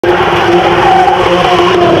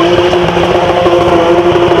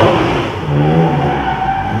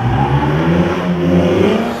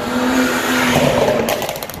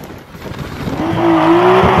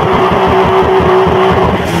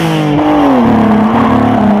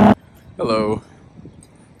Hello,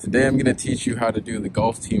 today I'm going to teach you how to do the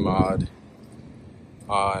Golf T mod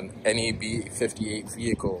on any B58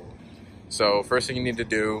 vehicle. So first thing you need to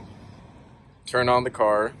do, turn on the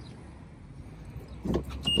car,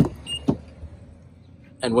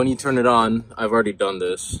 and when you turn it on, I've already done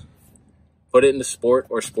this, put it into Sport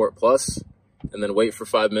or Sport Plus, and then wait for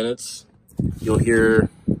 5 minutes. You'll hear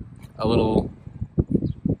a little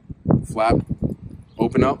flap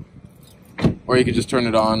open up, or you could just turn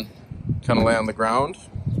it on, kind of lay on the ground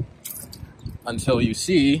until you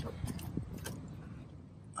see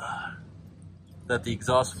that the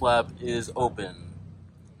exhaust flap is open,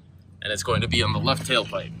 and it's going to be on the left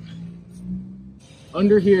tailpipe.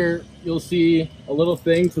 Under here you'll see a little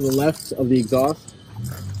thing to the left of the exhaust,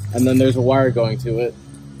 and then there's a wire going to it.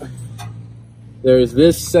 There's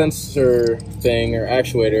this sensor thing or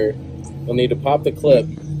actuator. You'll need to pop the clip.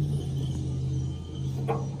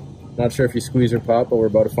 Not sure if you squeeze or pop, but we're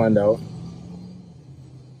about to find out.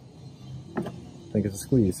 I think it's a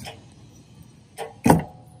squeeze.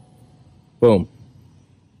 Boom.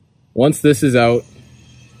 Once this is out,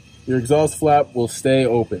 your exhaust flap will stay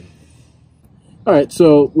open. Alright,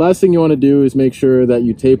 so last thing you want to do is make sure that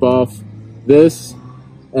you tape off this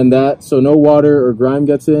and that so no water or grime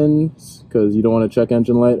gets in, because you don't want to check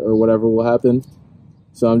engine light or whatever will happen.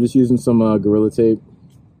 So I'm just using some Gorilla Tape.